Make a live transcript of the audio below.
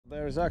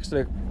There's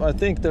actually, I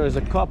think there is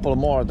a couple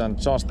more than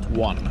just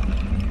one.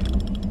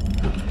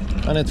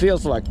 And it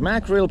feels like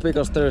mackerel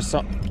because there's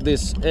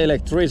this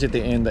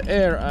electricity in the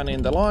air and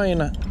in the line.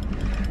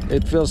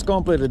 It feels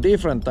completely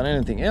different than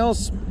anything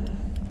else.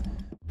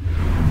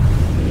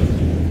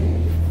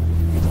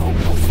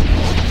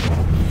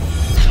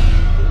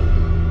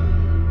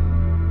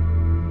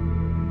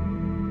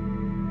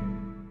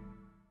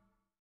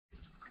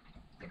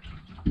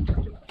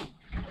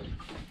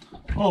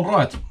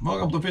 Alright,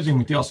 welcome to Fishing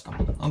with Jaska.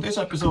 On this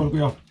episode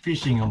we are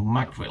fishing on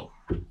mackerel.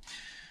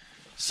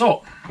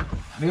 So,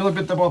 a little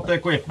bit about the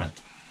equipment.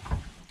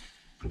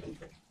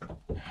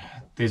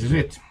 This is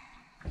it.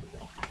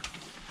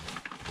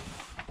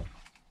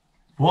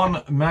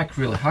 One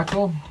mackerel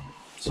hackle,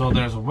 so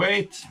there's a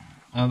weight,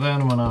 and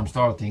then when I'm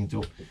starting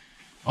to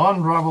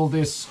unravel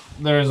this,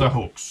 there is a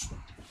hooks.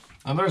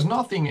 And there's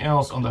nothing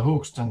else on the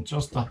hooks than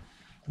just a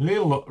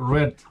little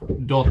red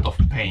dot of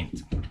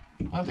paint.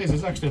 And this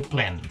is actually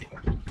plenty.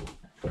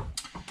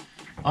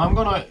 I'm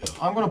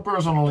gonna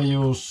personally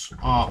use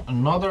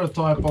another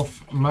type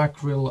of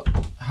mackerel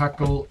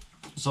hackle.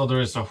 So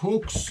there is a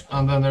hooks,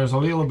 and then there's a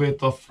little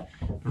bit of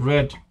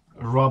red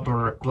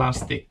rubber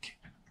plastic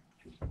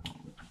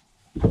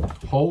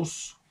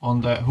hose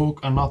on the hook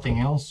and nothing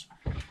else.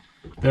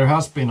 There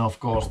has been, of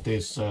course,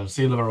 these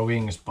silver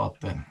wings, but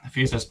the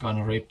fishes kind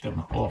of ripped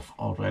them off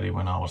already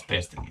when I was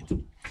testing it.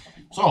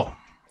 So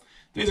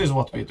this is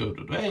what we do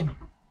today.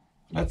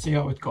 Let's see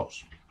how it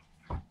goes.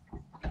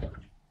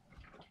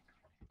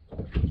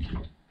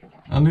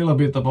 A little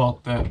bit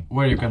about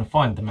where you can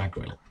find the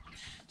mackerel.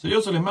 So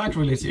usually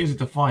mackerel is easy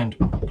to find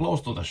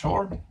close to the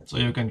shore, so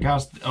you can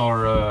cast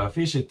or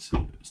fish it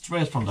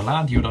straight from the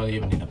land. You don't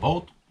even need a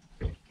boat.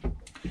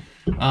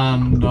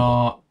 And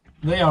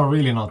they are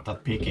really not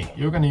that picky.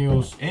 You can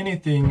use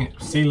anything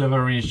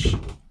silverish,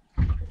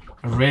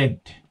 red.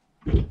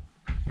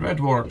 Red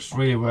works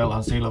really well,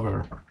 and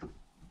silver.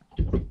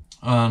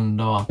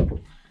 And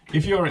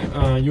if you're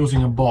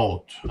using a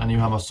boat and you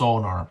have a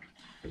sonar,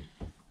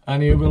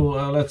 and you will,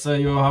 let's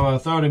say you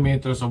have 30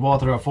 meters of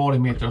water or 40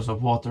 meters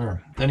of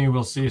water, then you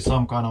will see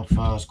some kind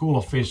of school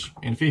of fish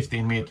in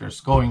 15 meters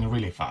going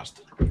really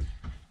fast.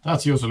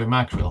 That's usually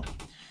mackerel.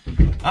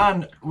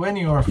 And when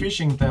you are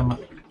fishing them,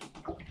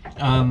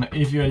 and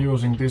if you're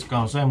using this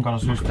same kind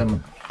of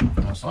system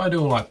as I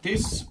do, like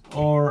this,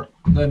 or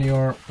then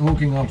you're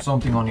hooking up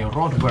something on your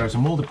rod where there's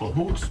multiple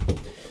hooks,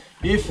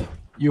 if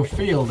you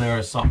feel there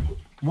is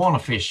one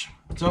fish,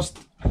 just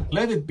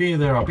let it be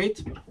there a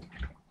bit,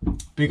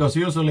 because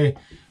usually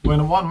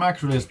when one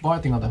mackerel is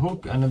biting on the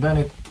hook and then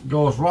it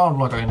goes round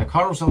like in a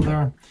carousel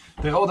there,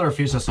 the other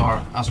fishes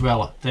are as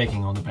well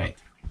taking on the bait.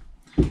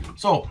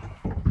 So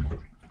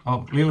a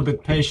little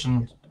bit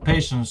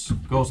patience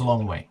goes a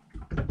long way.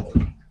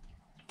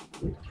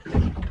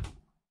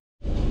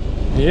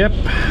 Yep,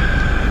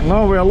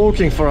 now we are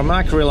looking for a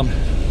mackerel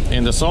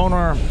in the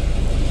sonar.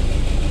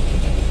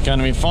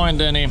 Can we find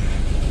any?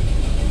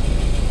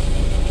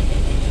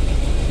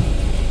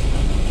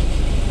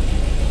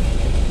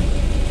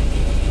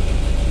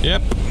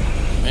 Yep,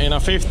 in a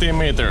 15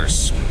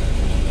 meters.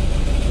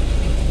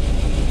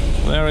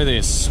 There it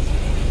is.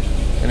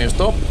 Can you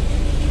stop?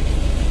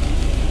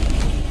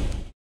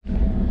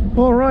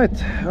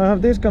 Alright, I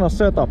have this kind of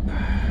setup.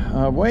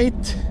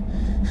 Weight,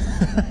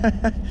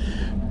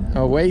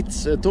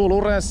 weights, two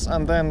lures,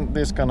 and then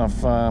this kind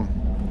of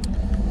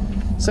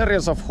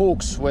series of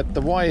hooks with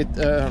the white,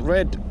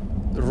 red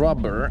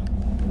rubber.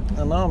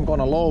 And now I'm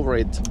gonna lower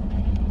it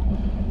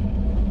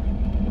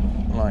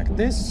like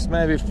this,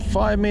 maybe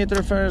 5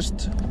 meters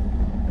first,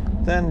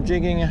 then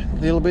jigging a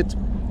little bit,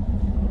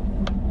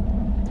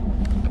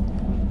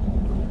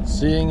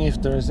 seeing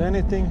if there is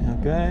anything.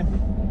 Okay.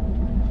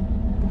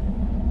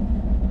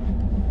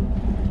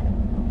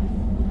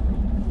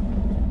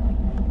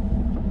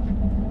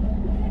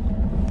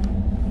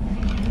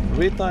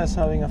 Rita is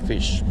having a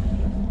fish.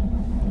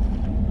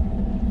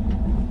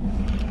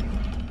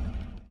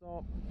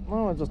 So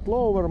now I just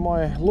lower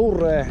my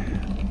lure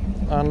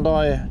and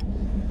I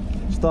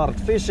start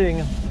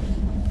fishing.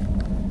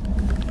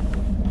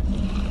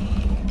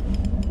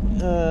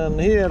 And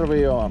here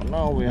we are.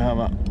 Now we have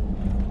a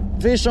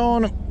fish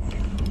on.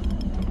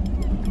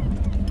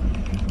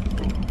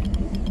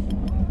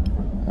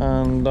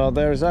 And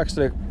there is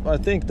actually, I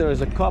think there is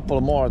a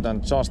couple more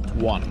than just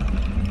one.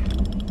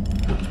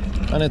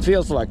 And it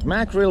feels like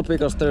mackerel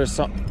because there's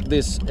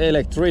this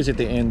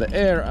electricity in the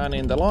air and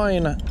in the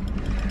line.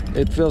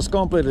 It feels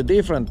completely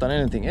different than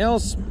anything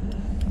else.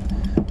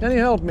 Can you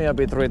help me a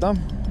bit, Rita?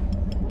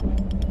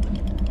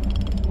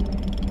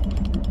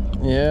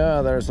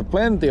 Yeah, there's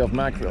plenty of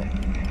mackerel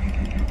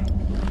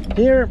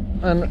here,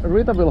 and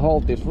Rita will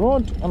hold this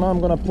rod and I'm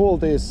gonna pull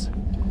these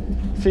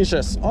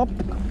fishes up.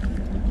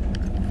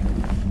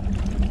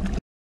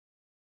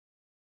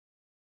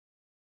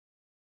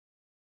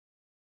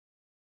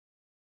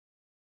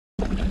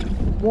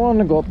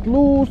 One got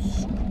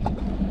loose.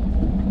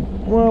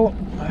 Well,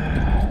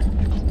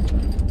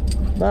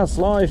 that's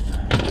life.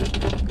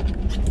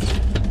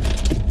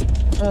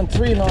 And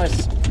 3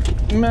 nice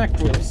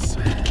mackerels.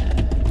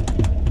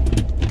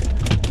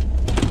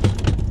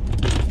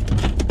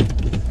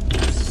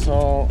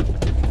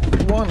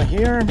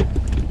 here.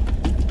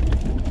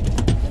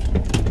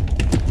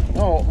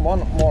 Oh,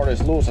 one more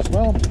is loose as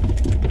well.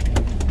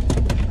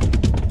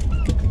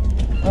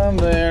 And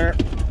there.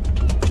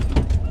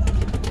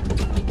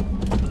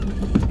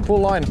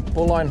 Full line,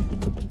 full line.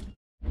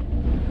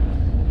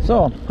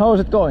 So, how is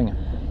it going?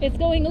 It's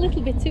going a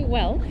little bit too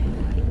well.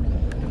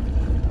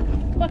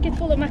 Bucket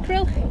full of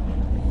mackerel,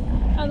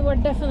 and we're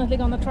definitely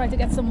gonna try to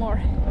get some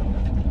more.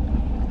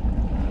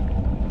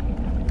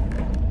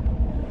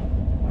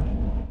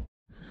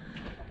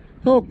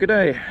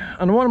 Okay,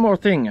 and one more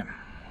thing.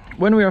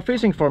 When we are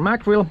fishing for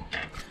mackerel,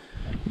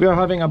 we are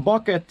having a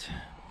bucket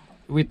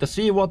with the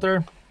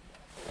seawater.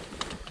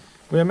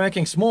 We are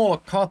making small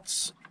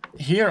cuts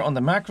here on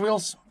the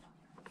mackerels,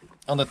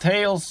 on the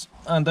tails,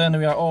 and then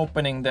we are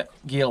opening the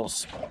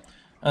gills.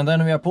 And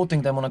then we are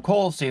putting them on a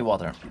cold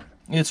seawater.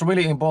 It's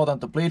really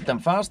important to bleed them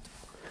fast.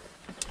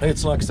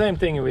 It's like same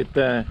thing with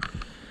the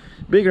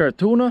bigger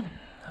tuna,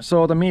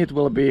 so the meat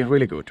will be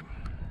really good.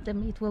 The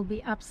meat will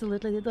be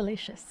absolutely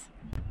delicious.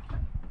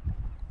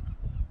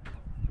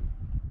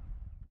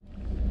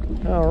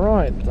 All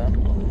right,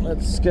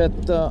 let's get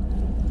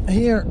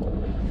here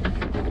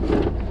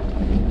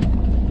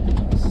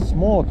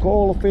small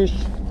coalfish,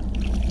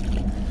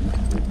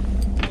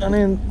 and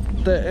in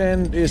the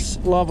end is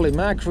lovely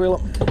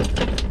mackerel.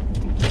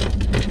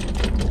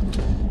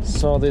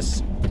 So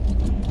this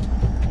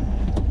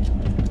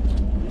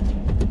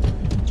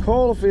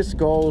coalfish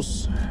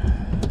goes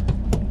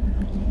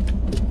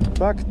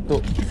back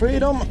to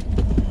freedom,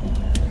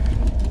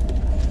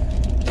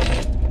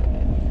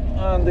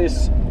 and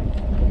this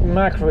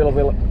mackerel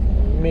will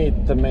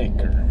meet the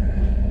maker.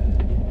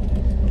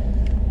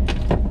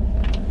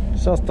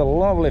 Just a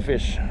lovely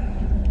fish.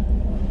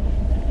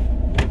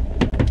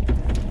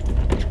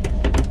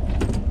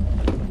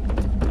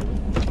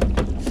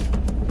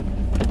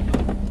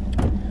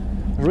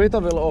 Rita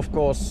will of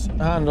course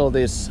handle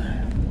this.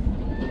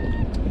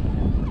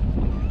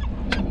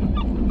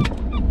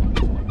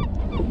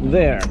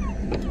 There.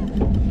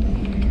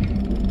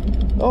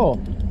 Oh,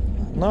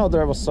 now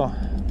there was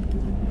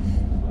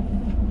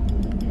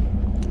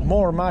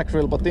more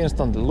mackerel, but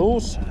instantly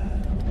loose.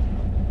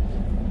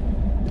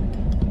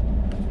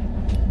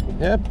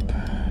 Yep.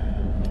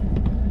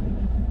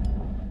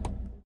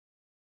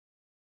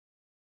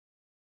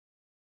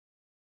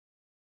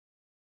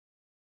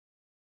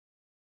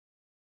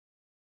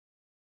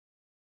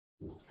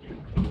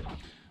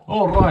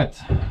 All right,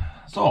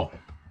 so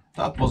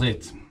that was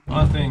it.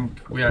 I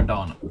think we are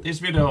done. This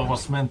video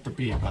was meant to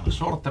be a kind of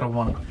shorter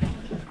one,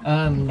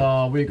 and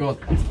we got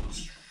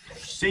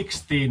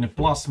 16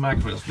 plus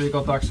mackerels. We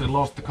got actually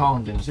lost the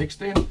count in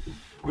 16.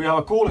 We have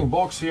a cooling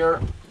box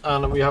here,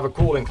 and we have a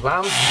cooling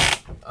clamp,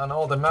 and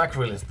all the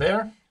mackerel is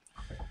there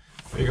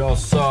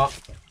because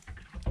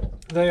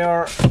they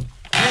are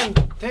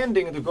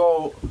tending to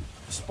go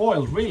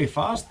spoiled really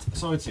fast,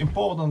 so it's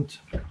important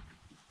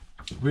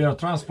we are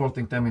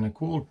transporting them in a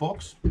cool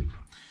box.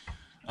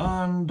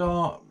 And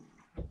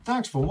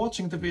thanks for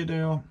watching the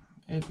video.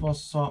 It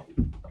was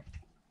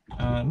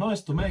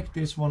nice to make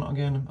this one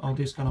again, or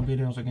these kind of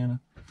videos again.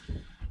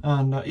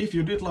 And if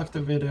you did like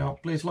the video,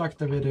 please like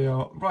the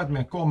video, write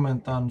me a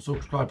comment and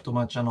subscribe to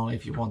my channel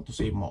if you want to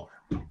see more.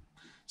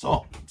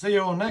 So, see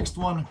you next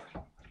one.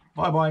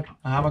 Bye bye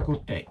and have a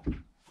good day.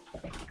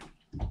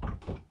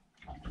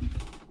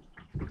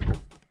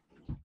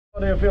 How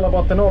do you feel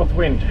about the north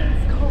wind?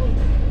 It's cold.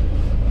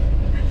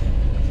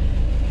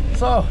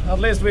 So, at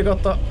least we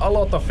got a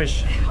lot of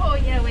fish. Oh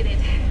yeah, we did.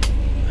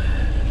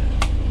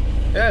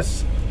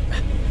 Yes.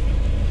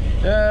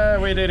 Yeah,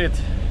 we did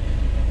it.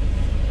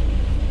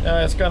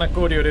 Yeah, it's kind of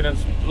good you didn't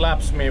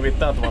lapse me with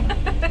that one.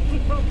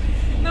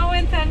 No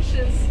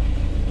intentions.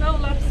 No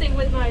lapsing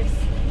with knives.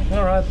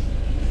 Alright.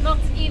 Not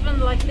even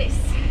like this.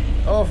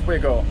 Off we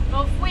go.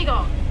 Off we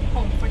go.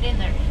 Home for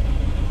dinner.